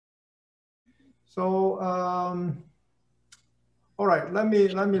So, all right, let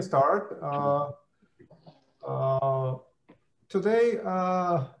me start. Today,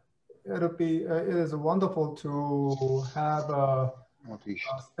 it is wonderful to have a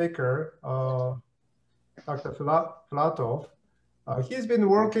speaker, Dr. Filatov. He's been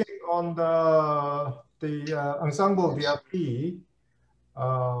working on the Ensemble DFT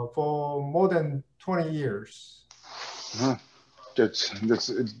for more than 20 years.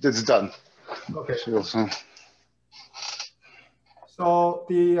 That's done. Okay. So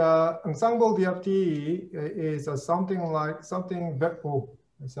the Ensemble DFT is something. Oh,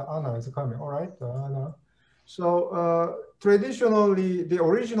 it's Anna is coming. All right, Anna. So traditionally, the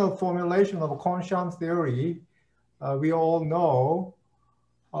original formulation of Kohn-Sham theory, we all know.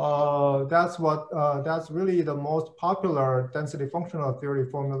 That's really the most popular density functional theory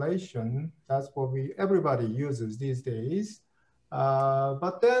formulation. That's what everybody uses these days.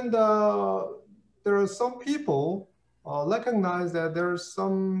 But then there are some people recognize that there's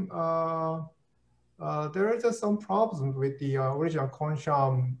there is some problems with the original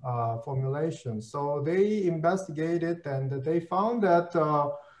Kohn-Sham formulation. So they investigated and they found that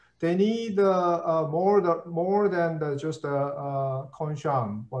they need more than just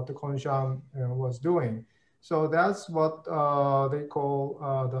Kohn-Sham, what the Kohn-Sham was doing. So that's what they call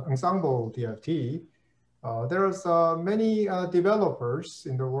the Ensemble DFT. There's many developers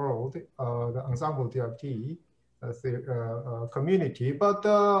in the world, the Ensemble DFT community, but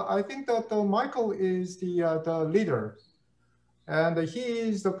I think that Michael is the leader, and he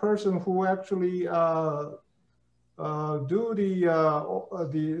is the person who actually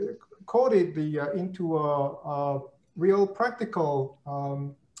coded into a real practical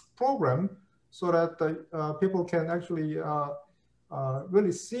program, so that people can actually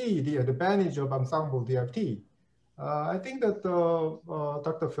really see the advantage of Ensemble DFT. I think that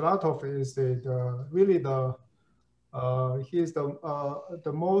Dr. Filatov is really he's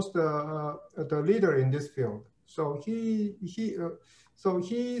the most the leader in this field. So he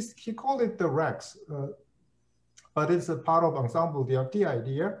called it the REKS, but it's a part of Ensemble DFT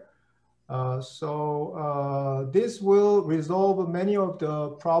idea. This will resolve many of the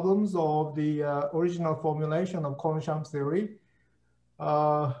problems of the original formulation of Kohn-Sham theory.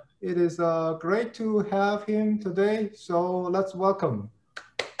 It is great to have him today, so let's welcome.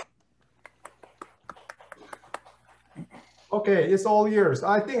 Okay, it's all yours.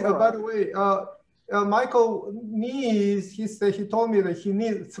 I think, by the way, Michael needs, he told me that he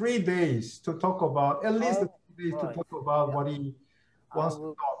needs 3 days to talk about, at least 3 days to talk about what he wants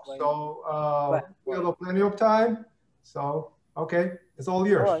to talk. So we have plenty of time. So, okay, it's all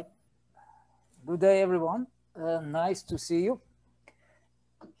yours. All right. Good day, everyone. Nice to see you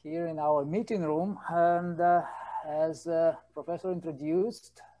here in our meeting room. And as Professor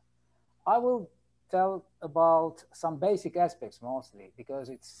introduced, I will tell about some basic aspects mostly, because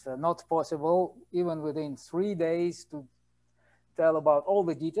it's not possible even within 3 days to tell about all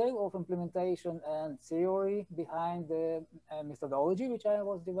the detail of implementation and theory behind the methodology, which I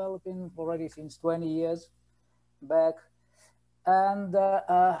was developing already since 20 years back. And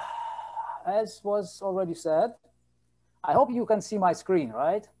as was already said, I hope you can see my screen,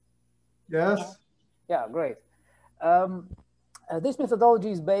 right? Yes. Yeah, great. This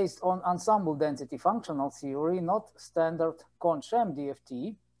methodology is based on ensemble density functional theory, not standard Kohn-Sham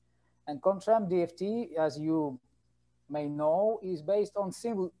DFT. And Kohn-Sham DFT, as you may know, is based on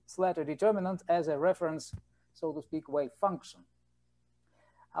single Slater determinant as a reference, so to speak, wave function.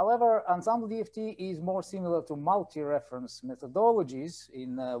 However, ensemble DFT is more similar to multi-reference methodologies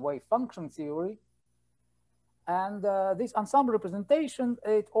in wave function theory. And this ensemble representation,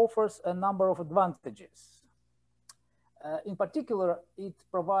 it offers a number of advantages. In particular, it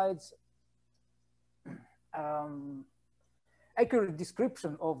provides accurate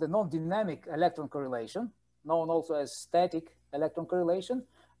description of the non-dynamic electron correlation, known also as static electron correlation,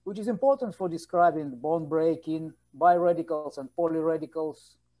 which is important for describing bond breaking, biradicals and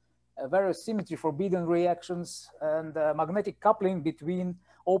polyradicals, various symmetry forbidden reactions, and magnetic coupling between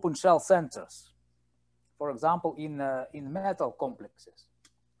open shell centers, for example, in metal complexes.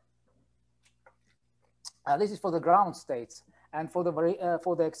 This is for the ground states, and for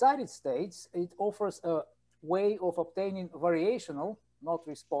the excited states, it offers a way of obtaining variational, not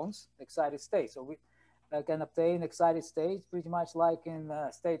response, excited states. So we can obtain excited states pretty much like in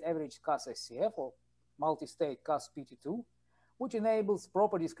state average CAS SCF or multi-state CAS PT2, which enables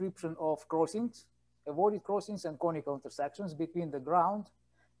proper description of crossings, avoided crossings, and conical intersections between the ground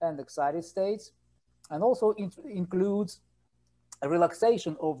and excited states, and also includes a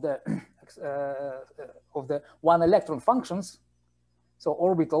relaxation of the one electron functions, so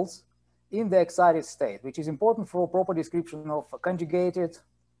orbitals, in the excited state, which is important for proper description of conjugated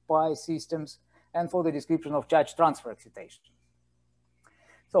pi systems and for the description of charge transfer excitation.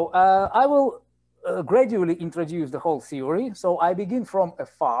 So I will gradually introduce the whole theory. So I begin from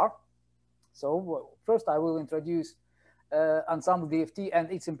afar. So first I will introduce ensemble DFT and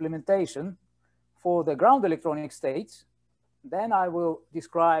its implementation for the ground electronic states. Then I will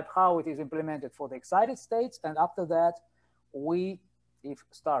describe how it is implemented for the excited states. And after that, if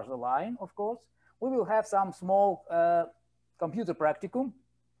stars align, of course, we will have some small computer practicum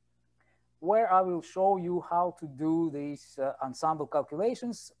where I will show you how to do these ensemble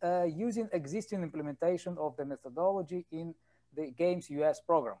calculations using existing implementation of the methodology in the Games US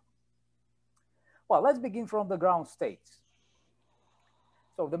program. Well, let's begin from the ground states.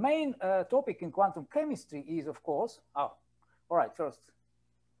 So the main topic in quantum chemistry is, of course, all right, first,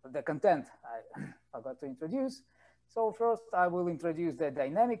 the content I forgot to introduce. So first, I will introduce the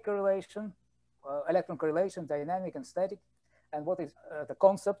dynamic correlation, electron correlation, dynamic and static, and what is the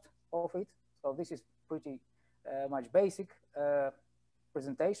concept of it. So this is pretty much basic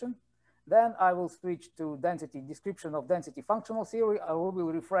presentation. Then I will switch to density description of density functional theory. I will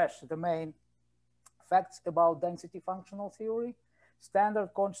refresh the main facts about density functional theory, standard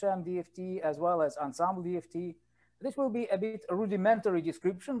Kohn-Sham DFT, as well as ensemble DFT. This will be a bit rudimentary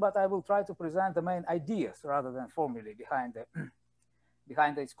description, but I will try to present the main ideas rather than formulae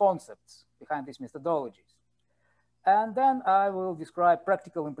behind these concepts, behind these methodologies. And then I will describe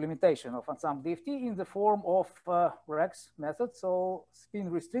practical implementation of ensemble DFT in the form of REKS method, so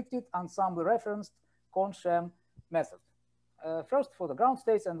spin-restricted, ensemble-referenced, Kohn-Sham method. First for the ground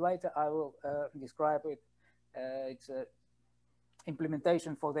states, and later I will describe its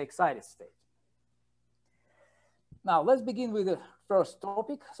implementation for the excited state. Now, let's begin with the first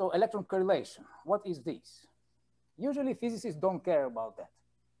topic. So electron correlation, what is this? Usually physicists don't care about that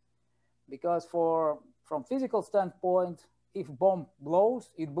because from physical standpoint, if bomb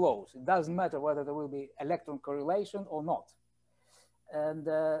blows, it blows. It doesn't matter whether there will be electron correlation or not. And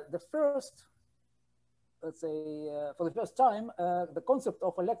the first, let's say, for the first time, the concept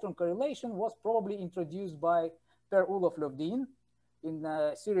of electron correlation was probably introduced by Per-Olof Lövdin in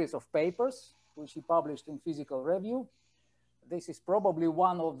a series of papers, which he published in Physical Review. This is probably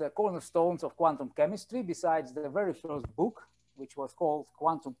one of the cornerstones of quantum chemistry, besides the very first book, which was called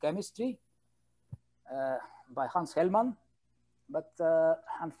Quantum Chemistry by Hans Hellmann. But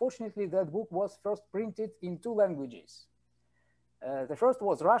unfortunately, that book was first printed in 2 languages. The first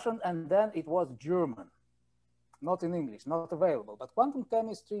was Russian, and then it was German, not in English, not available. But quantum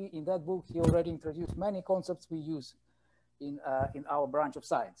chemistry, in that book, he already introduced many concepts we use in our branch of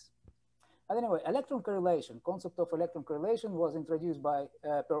science. But anyway, electron correlation, concept of electron correlation was introduced by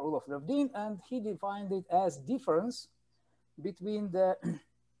Per-Olof Lövdin, and he defined it as difference between the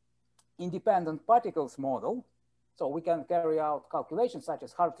independent particles model. So we can carry out calculations such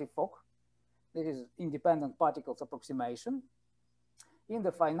as Hartree-Fock. This is independent particles approximation. In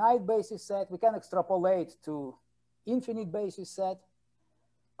the finite basis set, we can extrapolate to infinite basis set.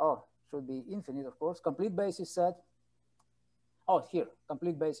 Oh, should be infinite, of course, complete basis set. Oh, here,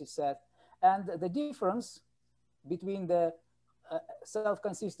 complete basis set. And the difference between the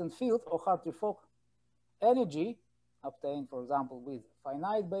self-consistent field or Hartree-Fock energy obtained, for example, with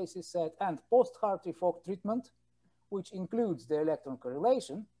finite basis set and post-Hartree-Fock treatment, which includes the electron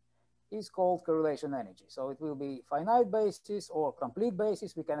correlation, is called correlation energy. So it will be finite basis or complete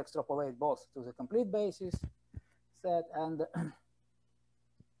basis. We can extrapolate both to the complete basis set, and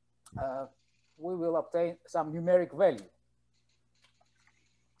we will obtain some numeric value.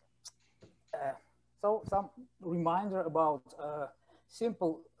 So some reminder about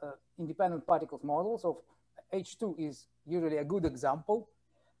simple independent particles models of H2 is usually a good example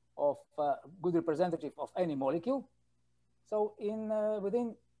of good representative of any molecule. So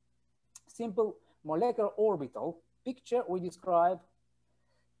within simple molecular orbital picture, we describe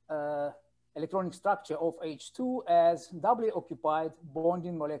electronic structure of H2 as doubly occupied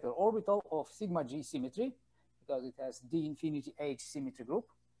bonding molecular orbital of sigma G symmetry, because it has D infinity H symmetry group.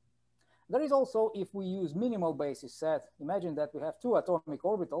 There is also, if we use minimal basis set, imagine that we have 2 atomic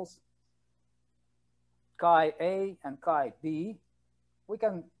orbitals, chi A and chi B. We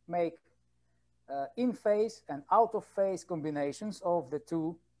can make in phase and out of phase combinations of the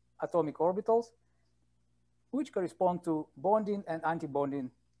 2 atomic orbitals, which correspond to bonding and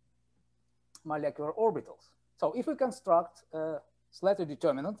anti-bonding molecular orbitals. So if we construct a Slater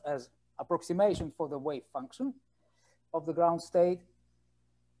determinant as approximation for the wave function of the ground state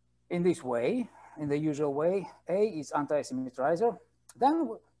in this way, in the usual way, A is anti-symmetrizer, then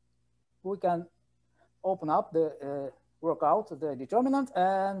we can open up the work out the determinant,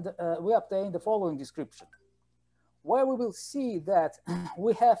 and we obtain the following description, where we will see that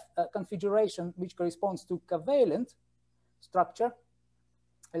we have a configuration which corresponds to covalent structure,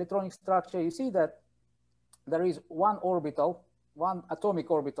 electronic structure. You see that there is one orbital, one atomic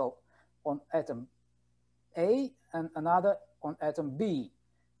orbital on atom A and another on atom B,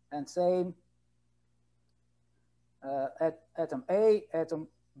 and same at atom A, atom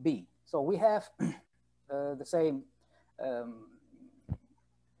B. So we have the same,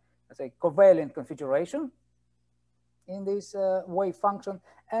 let's say, covalent configuration in this wave function,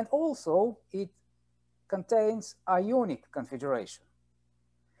 and also it contains ionic configuration,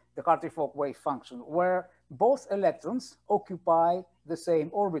 the Hartree-Fock wave function, where both electrons occupy the same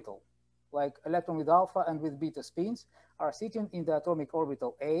orbital, like electron with alpha and with beta spins are sitting in the atomic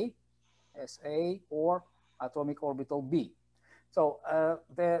orbital A, SA, or atomic orbital B. So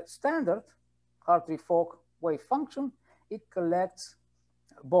the standard Hartree-Fock wave function, it collects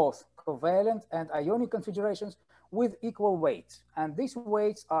both covalent and ionic configurations with equal weights, and these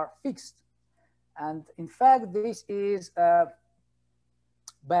weights are fixed. And in fact, this is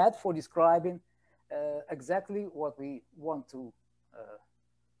bad for describing exactly what we want to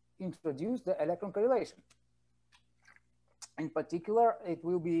introduce, the electron correlation. In particular, it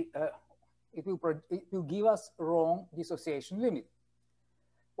will give us wrong dissociation limit.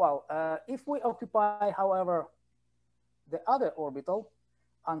 Well, if we occupy, however, the other orbital,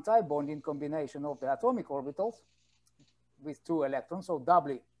 anti-bonding combination of the atomic orbitals with two electrons, so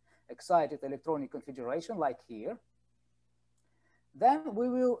doubly excited electronic configuration like here, then we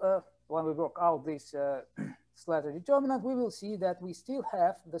will, when we work out this Slater determinant, we will see that we still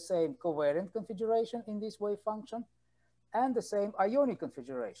have the same covalent configuration in this wave function and the same ionic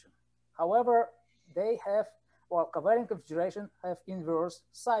configuration. However, they have, well, covalent configuration have inverse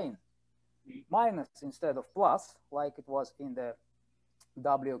sign, minus instead of plus, like it was in the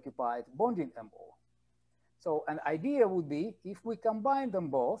doubly occupied bonding MO. So an idea would be if we combine them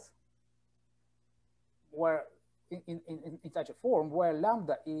both, where in such a form where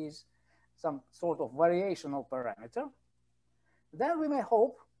lambda is some sort of variational parameter, then we may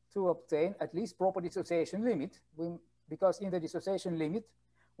hope to obtain at least proper dissociation limit, because in the dissociation limit,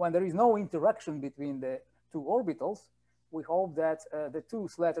 when there is no interaction between the two orbitals, we hope that the two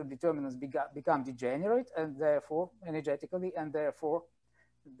Slater determinants become degenerate and therefore energetically, and therefore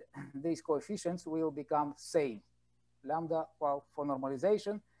these coefficients will become same. Lambda, well, for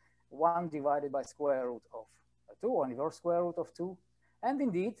normalization, 1 divided by square root of 2, or inverse square root of 2. And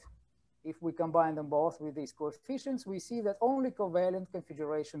indeed, if we combine them both with these coefficients, we see that only covalent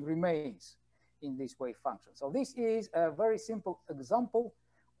configuration remains in this wave function. So this is a very simple example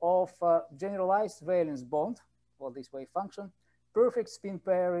of generalized valence bond for this wave function, perfect spin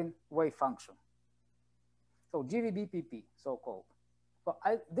pairing wave function. So GVBPP, so-called. But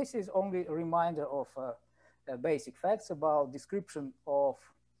this is only a reminder of basic facts about description of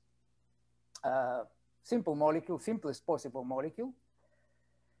simple molecule, simplest possible molecule,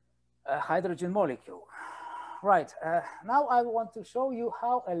 hydrogen molecule. Right, now I want to show you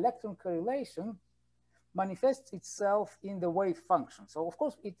how electron correlation manifests itself in the wave function. So of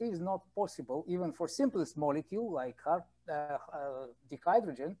course it is not possible even for simplest molecule like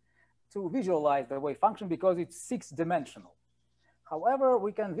dihydrogen to visualize the wave function because it's 6-dimensional. However,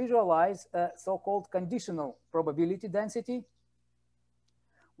 we can visualize a so-called conditional probability density,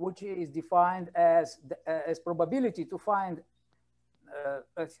 which is defined as probability to find,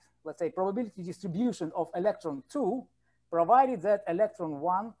 let's say, probability distribution of electron 2, provided that electron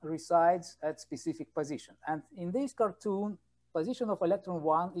 1 resides at specific position. And in this cartoon, position of electron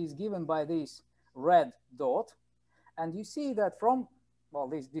 1 is given by this red dot. And you see that from, well,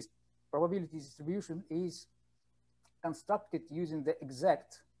 this probability distribution is constructed using the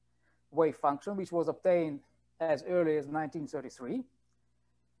exact wave function, which was obtained as early as 1933.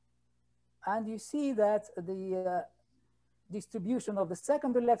 And you see that the distribution of the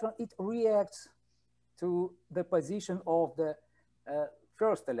second electron, it reacts to the position of the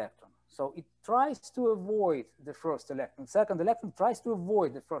first electron. So it tries to avoid the first electron. Second electron tries to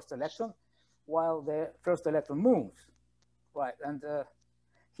avoid the first electron while the first electron moves. Right, and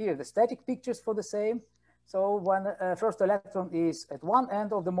here the static pictures for the same. So when the first electron is at one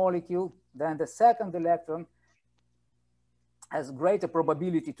end of the molecule, then the second electron has greater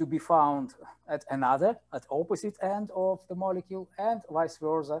probability to be found at another, at opposite end of the molecule, and vice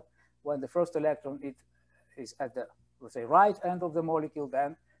versa. When the first electron is at the, let's say, right end of the molecule,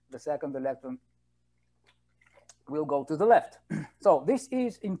 then the second electron will go to the left. So this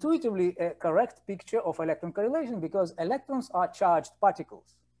is intuitively a correct picture of electron correlation because electrons are charged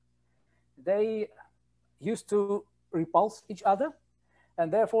particles. They used to repulse each other.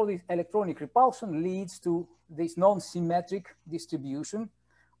 And therefore, this electronic repulsion leads to this non-symmetric distribution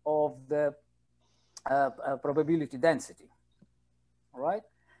of the probability density. All right.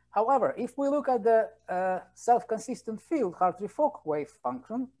 However, if we look at the self-consistent field Hartree-Fock wave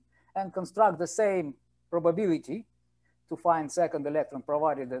function and construct the same probability to find second electron,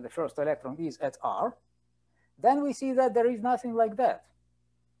 provided that the first electron is at R, then we see that there is nothing like that.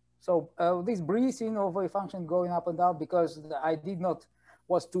 So this breezing of wave function going up and down, because I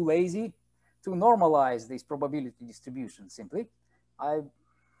was too lazy to normalize this probability distribution simply. I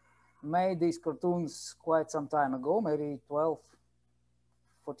made these cartoons quite some time ago, maybe 12,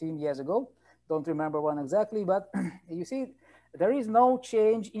 14 years ago. Don't remember when exactly, but you see, there is no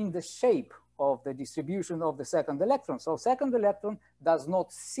change in the shape of the distribution of the second electron. So second electron does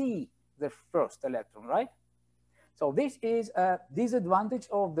not see the first electron, right? So this is a disadvantage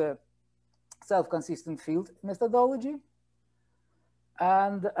of the self-consistent field methodology.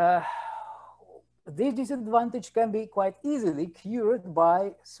 And this disadvantage can be quite easily cured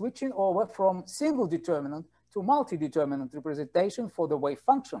by switching over from single determinant to multi-determinant representation for the wave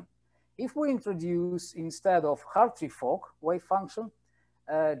function. If we introduce, instead of Hartree-Fock wave function,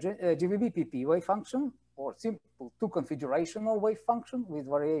 GVB-PP wave function, or simple two-configurational wave function with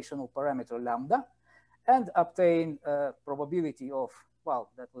variational parameter lambda, and obtain probability of, well,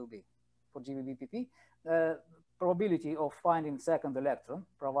 that will be for GVB-PP, probability of finding second electron,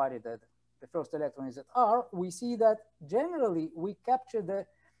 provided that the first electron is at R, we see that generally we capture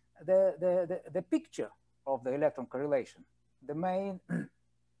the picture of the electron correlation. The main,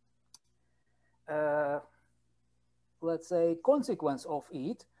 let's say, consequence of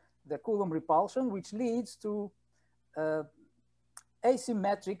it, the Coulomb repulsion, which leads to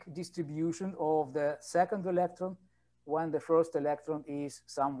asymmetric distribution of the second electron when the first electron is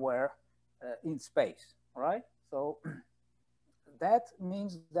somewhere in space, right? So that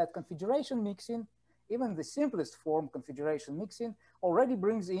means that configuration mixing, even the simplest form configuration mixing, already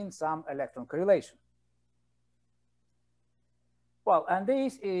brings in some electron correlation. Well, and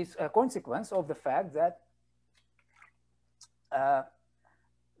this is a consequence of the fact that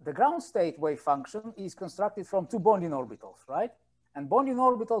the ground state wave function is constructed from two bonding orbitals, right? And bonding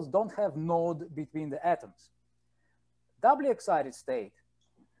orbitals don't have node between the atoms. Doubly excited state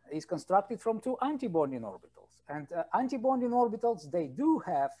is constructed from two antibonding orbitals. And antibonding orbitals, they do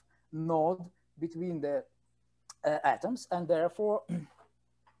have node between the atoms, and therefore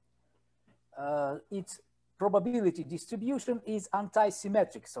its probability distribution is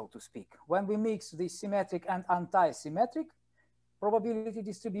anti-symmetric, so to speak. When we mix the symmetric and anti-symmetric probability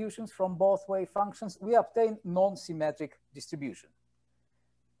distributions from both wave functions, we obtain non-symmetric distribution.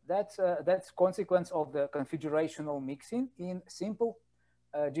 That's consequence of the configurational mixing in simple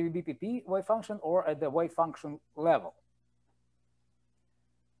GVB-PP wave function or at the wave function level.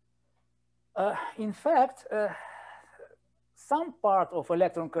 In fact, some part of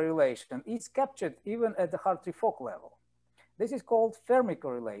electron correlation is captured even at the Hartree-Fock level. This is called Fermi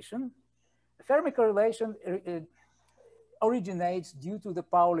correlation. Fermi correlation originates due to the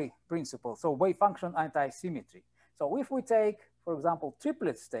Pauli principle, so wave function anti-symmetry. So if we take, for example,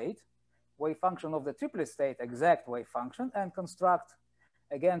 triplet state, wave function of the triplet state, exact wave function, and construct,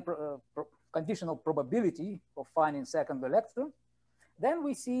 again, conditional probability of finding second electron, then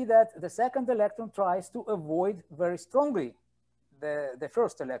we see that the second electron tries to avoid very strongly the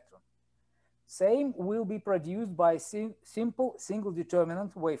first electron. Same will be produced by simple single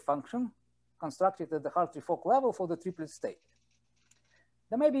determinant wave function constructed at the Hartree-Fock level for the triplet state.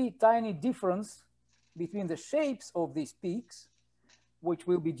 There may be tiny difference between the shapes of these peaks, which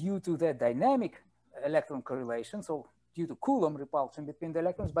will be due to the dynamic electron correlation, so due to Coulomb repulsion between the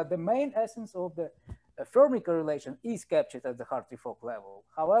electrons, but the main essence of the Fermi correlation is captured at the Hartree-Fock level.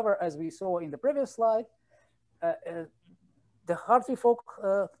 However, as we saw in the previous slide, the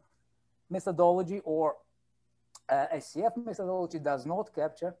Hartree-Fock methodology or SCF methodology does not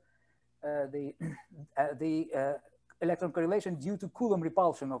capture the electron correlation due to Coulomb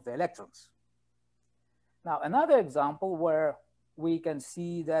repulsion of the electrons. Now, another example where we can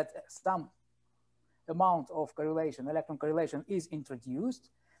see that some amount of correlation, electron correlation, is introduced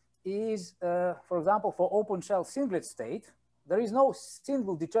is, for example, for open shell singlet state. There is no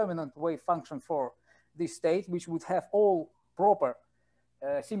single determinant wave function for this state, which would have all proper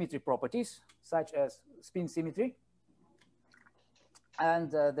symmetry properties, such as spin symmetry.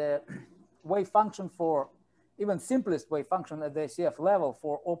 And the wave function for even simplest wave function at the SCF level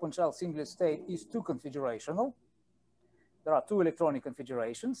for open shell singlet state is two configurational. There are two electronic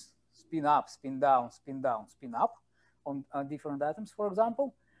configurations, spin up, spin down, spin down, spin up on different atoms, for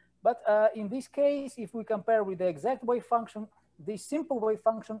example. But in this case, if we compare with the exact wave function, this simple wave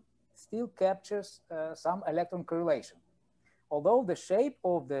function still captures some electron correlation, although the shape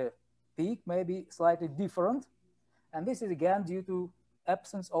of the peak may be slightly different. And this is again due to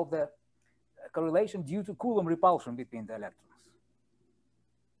absence of the correlation due to Coulomb repulsion between the electrons.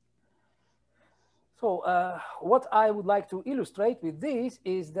 So what I would like to illustrate with this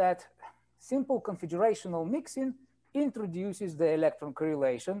is that simple configurational mixing introduces the electron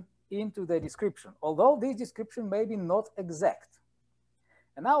correlation into the description, although this description may be not exact.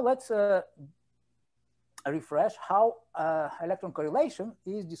 And now let's refresh how electron correlation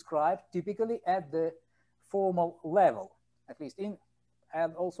is described typically at the formal level, at least in,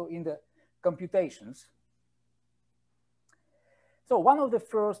 and also in the computations. So one of the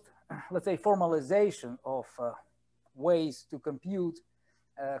first, let's say, formalization of ways to compute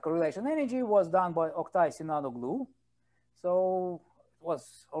correlation energy was done by Oktay Sinanoglu. So it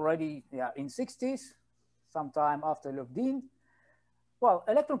was already in 60s, sometime after Lovedin. Well,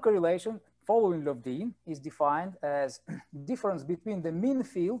 electron correlation following Lovedin is defined as difference between the mean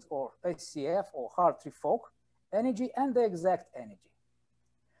field or SCF or Hartree-Fock energy and the exact energy.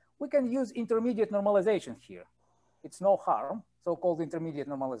 We can use intermediate normalization here. It's no harm, so-called intermediate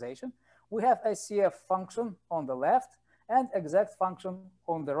normalization. We have SCF function on the left and exact function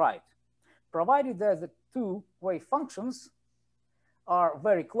on the right, provided that the two wave functions are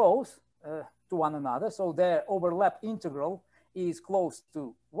very close to one another, so their overlap integral is close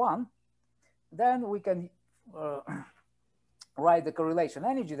to 1, then we can write the correlation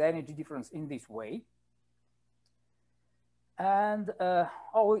energy, the energy difference in this way. And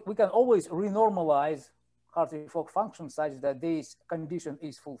we can always renormalize Hartree-Fock function such that this condition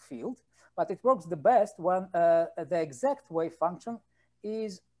is fulfilled, but it works the best when the exact wave function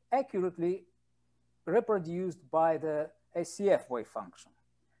is accurately reproduced by the SCF wave function,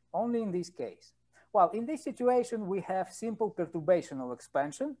 only in this case. Well, in this situation, we have simple perturbational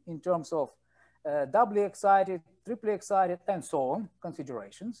expansion in terms of doubly excited, triply excited, and so on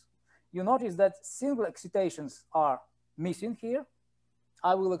configurations. You notice that single excitations are missing here.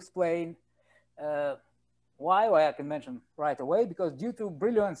 I will explain why I can mention right away, because due to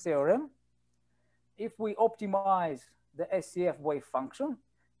Brillouin's theorem, if we optimize the SCF wave function,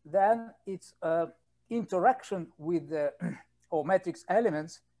 then its interaction with the or matrix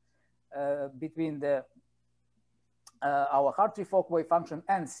elements between the our Hartree-Fock wave function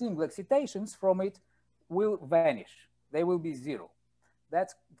and single excitations from it will vanish. They will be 0.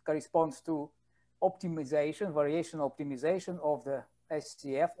 That corresponds to optimization, variation optimization of the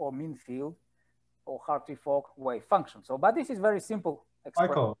SCF or mean field or Hartree-Fock wave function. So, but this is very simple expression.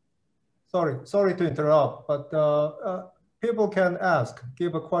 Michael, sorry to interrupt, but people can ask,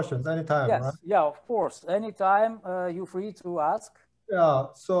 give a questions anytime, yes, right? Yeah, of course. Anytime you're free to ask. Yeah,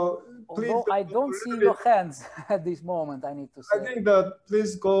 so please. Although I don't see your hands at this moment, I need to say. I think that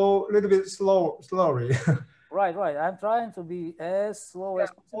please go a little bit slowly. Right. I'm trying to be as slow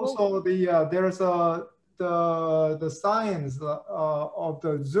as possible. Also, there's the signs of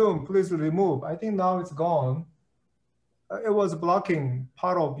the Zoom. Please remove. I think now it's gone. It was blocking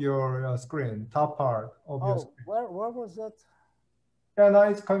part of your screen, top part of your screen. Where was that? Yeah, now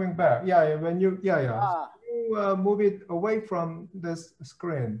it's coming back. Yeah, when you you move it away from this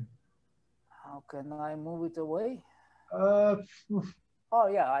screen. How can I move it away? Oh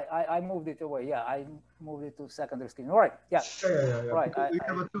yeah, I moved it away. Yeah, I moved it to secondary screen. All right. Yeah. Right. You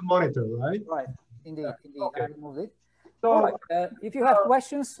have a 2 monitor, right? Right. Indeed. Okay. I moved it. So, all right. If you have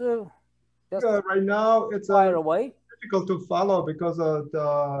questions, just right now it's fire away. Difficult to follow because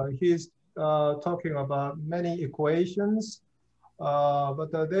he's talking about many equations,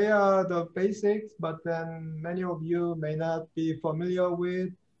 but they are the basics. But then many of you may not be familiar with.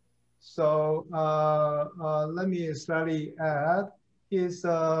 So let me slightly add. He's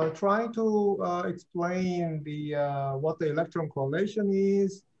trying to explain what the electron correlation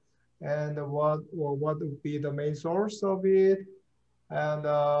is and what would be the main source of it. And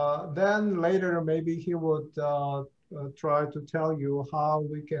then later, maybe he would try to tell you how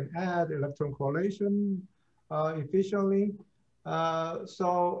we can add electron correlation efficiently.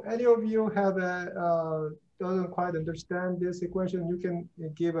 So any of you have doesn't quite understand this equation, you can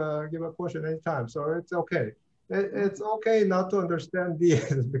give a question anytime. So it's okay. It's okay not to understand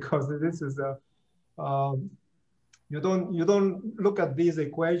this because this is you don't look at these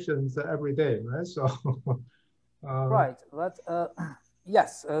equations every day, right? So right, but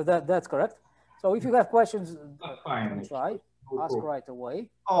yes, that's correct. So if you have questions, try ask right away.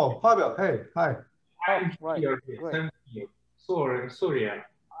 Oh, Pavel, hey, hi. I'm here. Thank you. Sorry,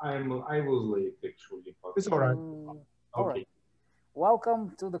 I was late actually. It's all right. Okay.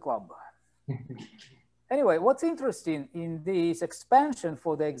 Welcome to the club. Anyway, what's interesting in this expansion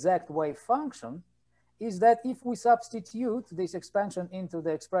for the exact wave function is that if we substitute this expansion into the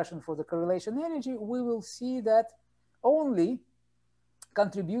expression for the correlation energy, we will see that only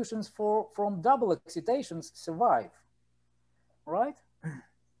contributions from double excitations survive, right?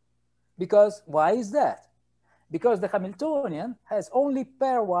 Because why is that? Because the Hamiltonian has only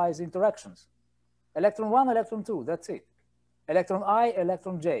pairwise interactions. Electron 1, electron 2, that's it. Electron I,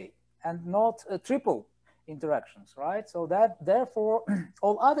 electron J, and not triple interactions, right? So that therefore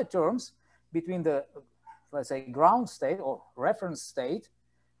all other terms between the, let's say, ground state or reference state,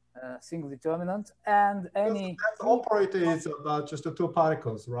 single determinant, and any that operator is about just the two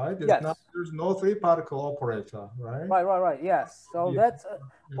particles, right? Yes. There's no three particle operator, right? Right. Yes. So that's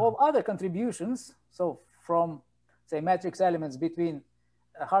all other contributions. So from, say, matrix elements between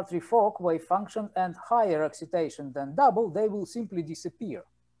a Hartree-Fock wave function and higher excitation than double, they will simply disappear.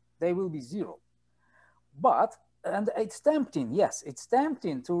 They will be zero. But, and it's tempting, yes, it's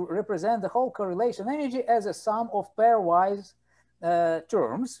tempting to represent the whole correlation energy as a sum of pairwise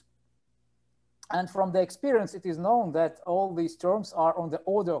terms. And from the experience, it is known that all these terms are on the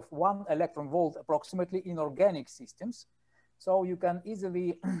order of 1 electron volt approximately in organic systems. So you can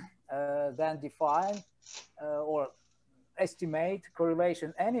easily then define or estimate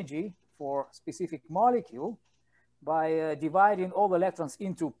correlation energy for specific molecule by dividing all electrons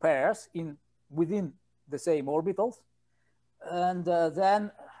into pairs within the same orbitals, and then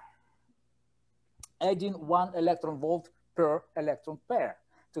adding 1 electron volt per electron pair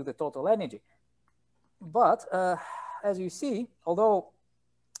to the total energy. But as you see, although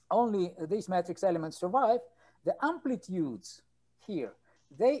only these matrix elements survive, the amplitudes here,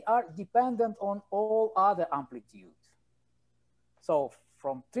 they are dependent on all other amplitudes. So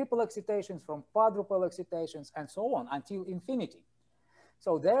from triple excitations, from quadruple excitations, and so on until infinity.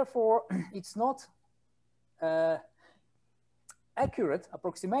 So therefore, it's not accurate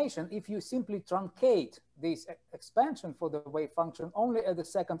approximation if you simply truncate this expansion for the wave function only at the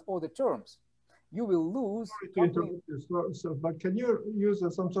second order terms. You will lose. But can you use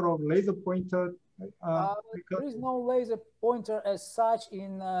some sort of laser pointer? There is no laser pointer as such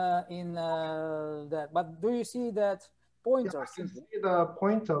in that. But do you see that pointer? Yeah, I can see the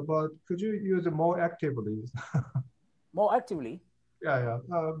pointer, but could you use it more actively? More actively? Yeah.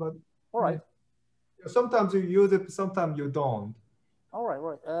 But all right. Sometimes you use it, sometimes you don't. All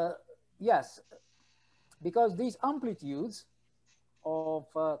right. Yes, because these amplitudes of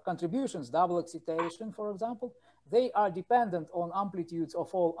contributions, double excitation, for example, they are dependent on amplitudes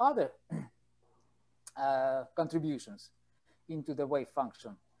of all other contributions into the wave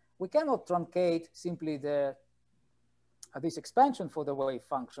function. We cannot truncate simply this expansion for the wave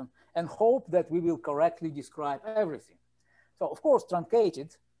function and hope that we will correctly describe everything. So of course,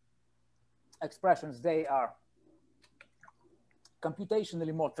 truncated expressions, they are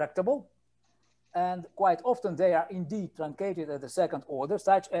computationally more tractable, and quite often they are indeed truncated at the second order,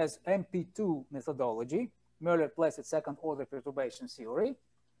 such as MP2 methodology, Möller-Placet second order perturbation theory.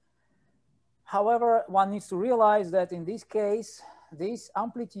 However, one needs to realize that in this case, these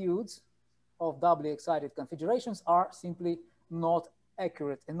amplitudes of doubly excited configurations are simply not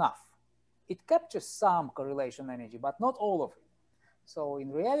accurate enough. It captures some correlation energy, but not all of it. So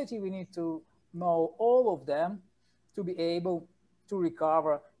in reality, we need to know all of them to be able to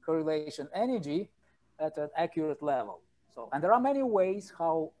recover correlation energy at an accurate level. So, and there are many ways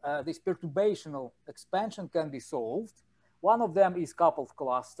how this perturbational expansion can be solved. One of them is coupled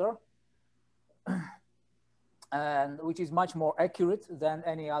cluster, and which is much more accurate than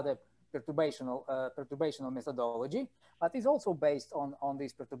any other perturbational methodology, but is also based on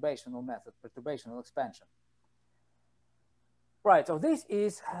this perturbational method, perturbational expansion. Right, so this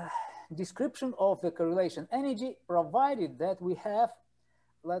is description of the correlation energy, provided that we have,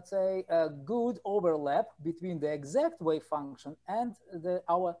 let's say, a good overlap between the exact wave function and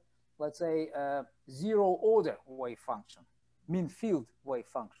our, let's say, zero order wave function, mean field wave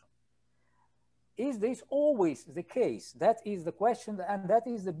function. Is this always the case? That is the question, and that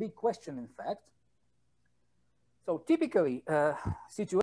is the big question, in fact. So typically, situation